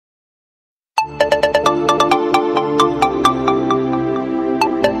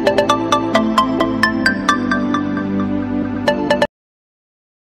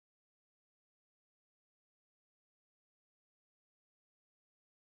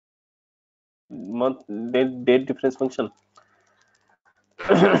month date difference function.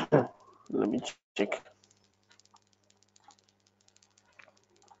 Let me check.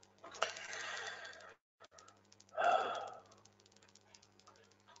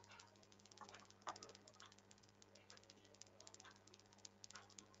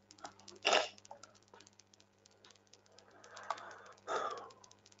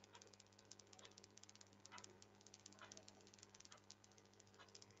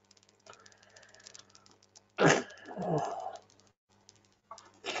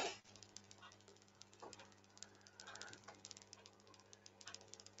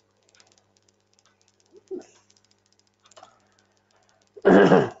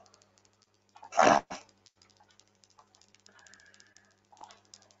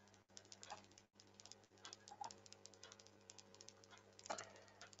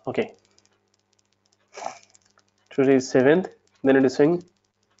 Okay, today is 7th, then it is saying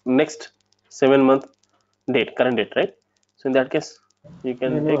next 7 month date, current date, right? So in that case, you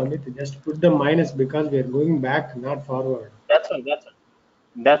can No, take. Amit, just put the minus because we are going back, not forward. That's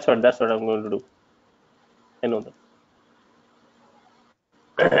what. That's what I'm going to do. I know that.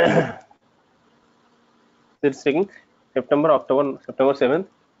 It's taking September 7th,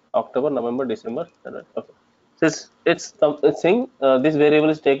 October, November, December. Okay. So it's saying this variable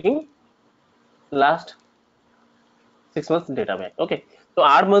is taking last 6 months data back. Okay. So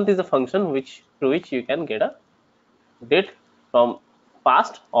R month is a function through which you can get a date from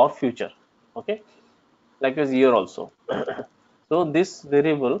past or future. Okay. Likewise year also. So this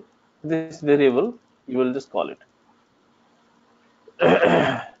variable, you will just call it.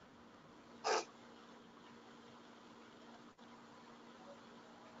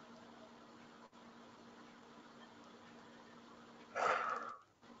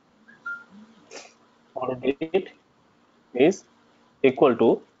 Order date is equal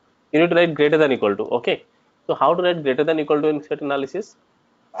to, you need to write greater than equal to. Okay, so how to write greater than equal to in set analysis?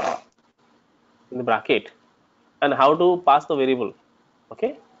 In the bracket. And how to pass the variable?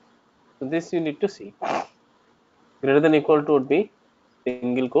 Okay, so this you need to see. Greater than equal to would be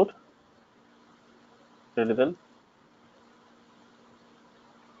single quote, greater than,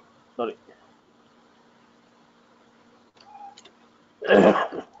 sorry,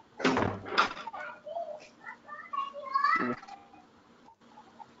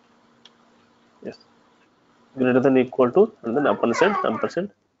 yes, greater than equal to, and then ampersand,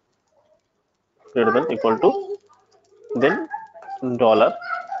 greater than equal to, then dollar,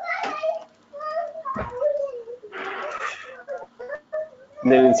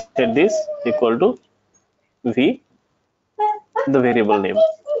 then instead this equal to v, the variable name.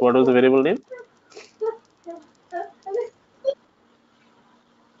 What was the variable name?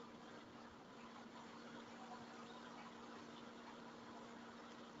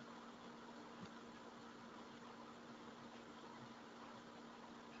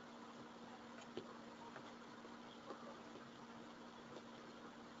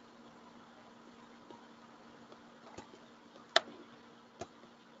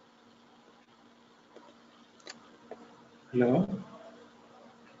 Hello?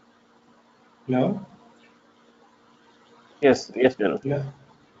 Hello? Yes, Janus. Hello?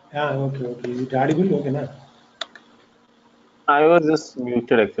 Yeah, okay. Is it audible? Okay, na? I was just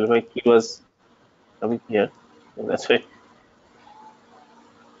muted actually. My key was coming here. So that's why.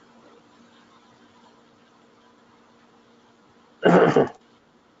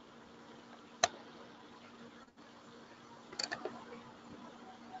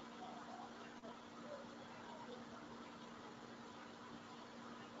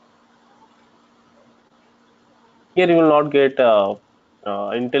 Here you will not get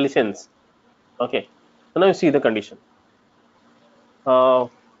intelligence. Okay. So now you see the condition. You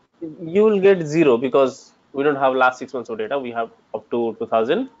will get 0 because we don't have last 6 months of data. We have up to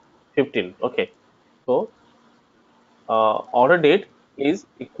 2015. Okay. So order date is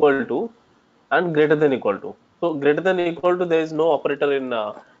equal to and greater than equal to. So greater than equal to, there is no operator in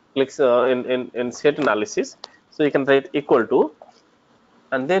clicks in set analysis. So you can write equal to,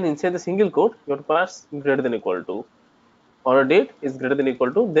 and then inside the single quote you have to pass greater than equal to. Order date is greater than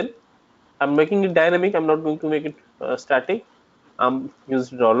equal to, then I'm making it dynamic. I'm not going to make it static. I'm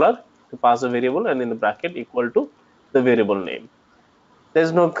using dollar to pass a variable, and in the bracket equal to the variable name.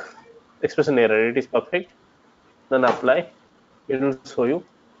 There's no expression error. It is perfect. Then apply. It will show you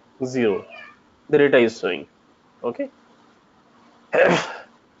 0. The data is showing. Okay.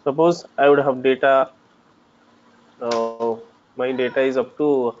 Suppose I would have data. My data is up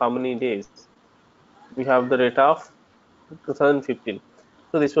to how many days? We have the data of 2015.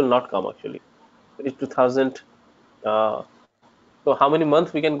 So this will not come actually. It's 2000. So how many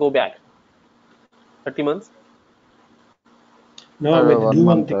months we can go back? 30 months. No, or Amit, do one one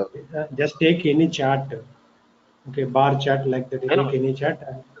month. thing. Just take any chart. Okay, bar chart like that. I know. Take any chart.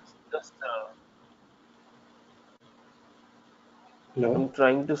 Just Hello. I'm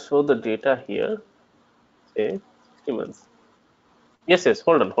trying to show the data here. Say 60 months. Yes, yes.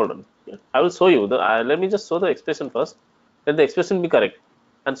 Hold on. Yeah. I will show you the. Let me just show the expression first. Let the expression be correct.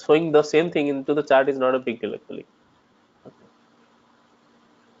 And showing the same thing into the chart is not a big deal actually. Okay.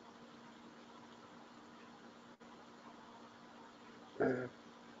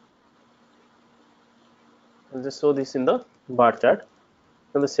 I'll just show this in the bar chart.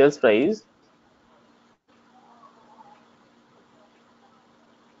 And the sales price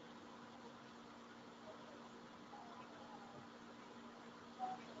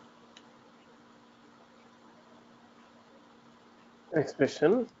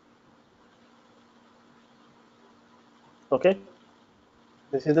expression. Okay.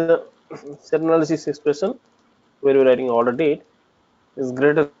 This is the set analysis expression where we're writing order date is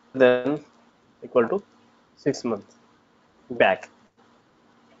greater than equal to 6 months back.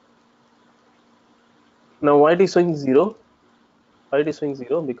 Now why it is showing zero? Why it is showing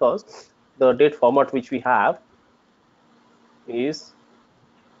zero? Because the date format which we have is,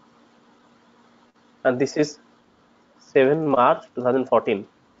 and this is 7 March 2014.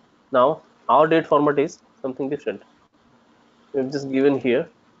 Now our date format is something different. We've just given here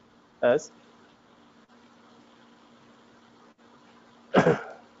as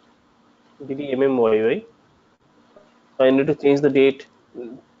DDMMYY. I need to change the date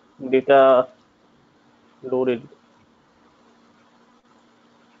data loaded.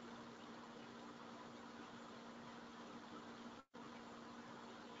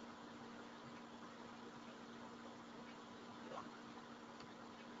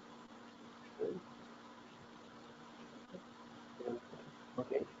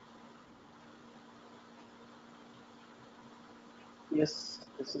 Okay. Yes,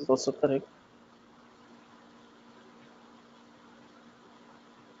 this is also correct.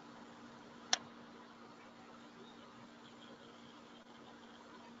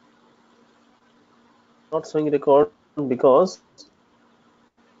 Not showing record because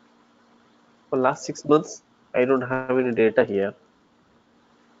for last 6 months I don't have any data here,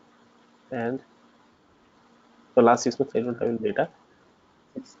 and for last 6 months I don't have any data.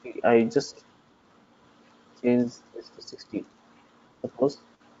 60. I just changed this to 60. Suppose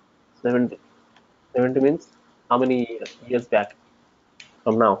 70. 70 means how many years back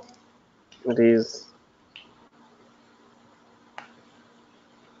from now? It is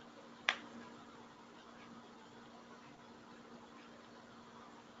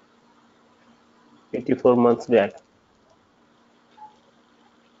 84 months back.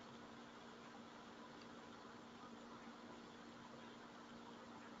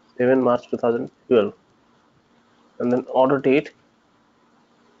 7 March 2012. And then order date.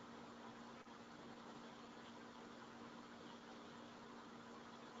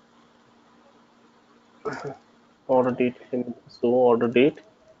 Order date. So order date.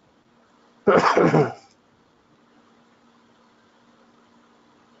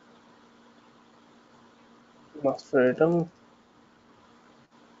 Master item.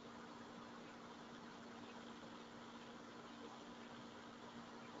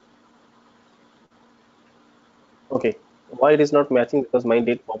 Okay. Why it is not matching? Because my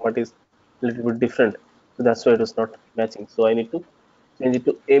date format is a little bit different. So that's why it is not matching. So I need to change it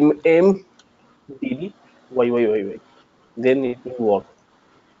to MMDD Then it will work.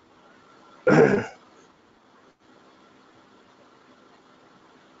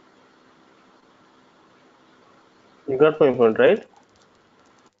 You got my point, right?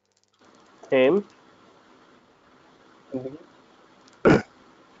 M D.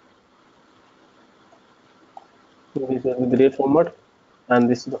 This is the date format, and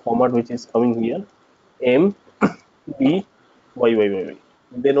this is the format which is coming here. M D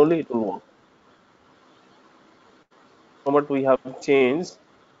Then only it will work. Format we have changed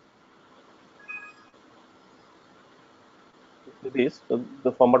to this, so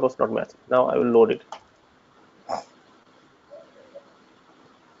the format was not matching. Now I will load it.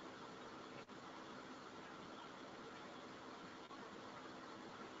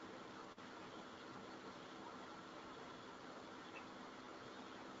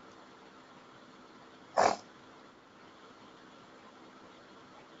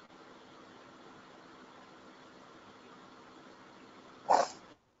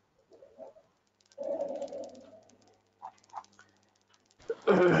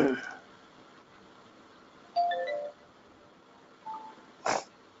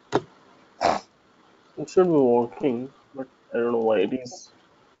 It should be working, but I don't know why it is.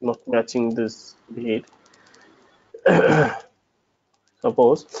 not matching this date.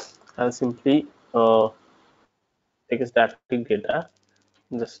 Suppose I'll simply take a static data,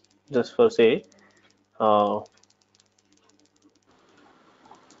 just for say uh,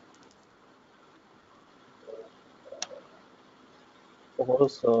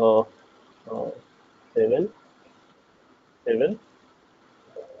 suppose 7 7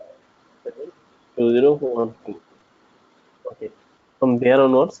 7 2012. Okay, from there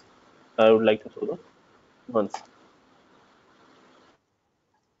onwards I would like to show the months.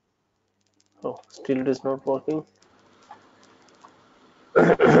 Oh, still it is not working.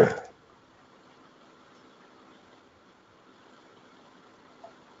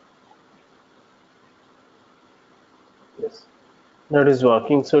 Yes, that is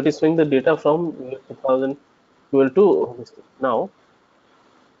working. So it is showing the data from year 2012 to this thing. Now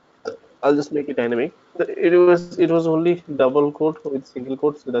I'll just make it dynamic. It was only double quote with single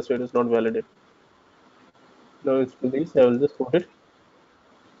quote, so that's why it is not validated. Now it's to this. I will just put it.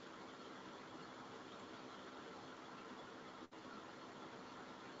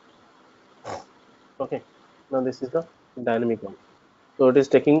 Okay. Now this is the dynamic one. So it is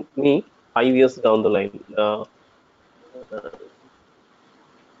taking me 5 years down the line.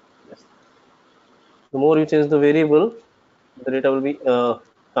 Yes. The more you change the variable, the data will be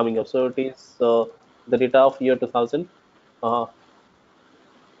coming up. So it is the data of year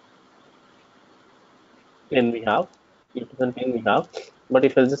 2010 we have. Year 2010 we have. But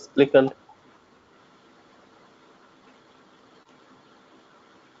if I just click on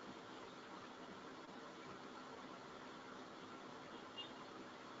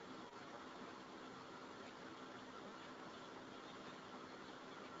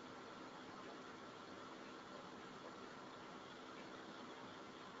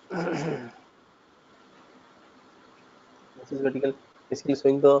this is basically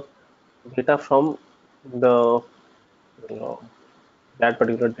showing the data from the uh, that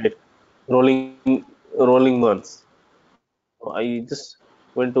particular date, rolling months. So I just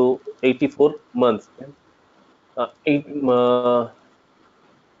went to 84 months, uh, eight uh,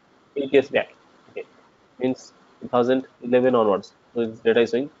 8 years back. Okay, means 2011 onwards. So its data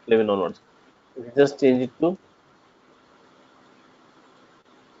is showing 11 onwards. If you just change it to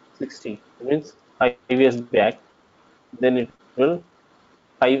 60, it means 5 years back. Then it will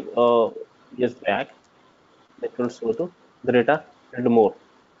 5 years back. That will show to the data and more.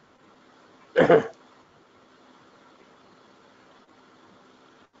 The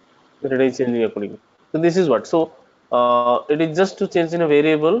data is changing accordingly. So this is what. So it is just to change in a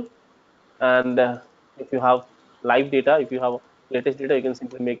variable, and if you have live data, if you have latest data, you can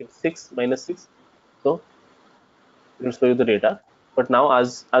simply make it 6 minus 6. So it will show you the data. But now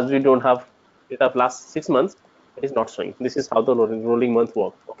as we don't have data of last 6 months, it is not showing. This is how the rolling month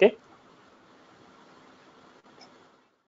works. Okay.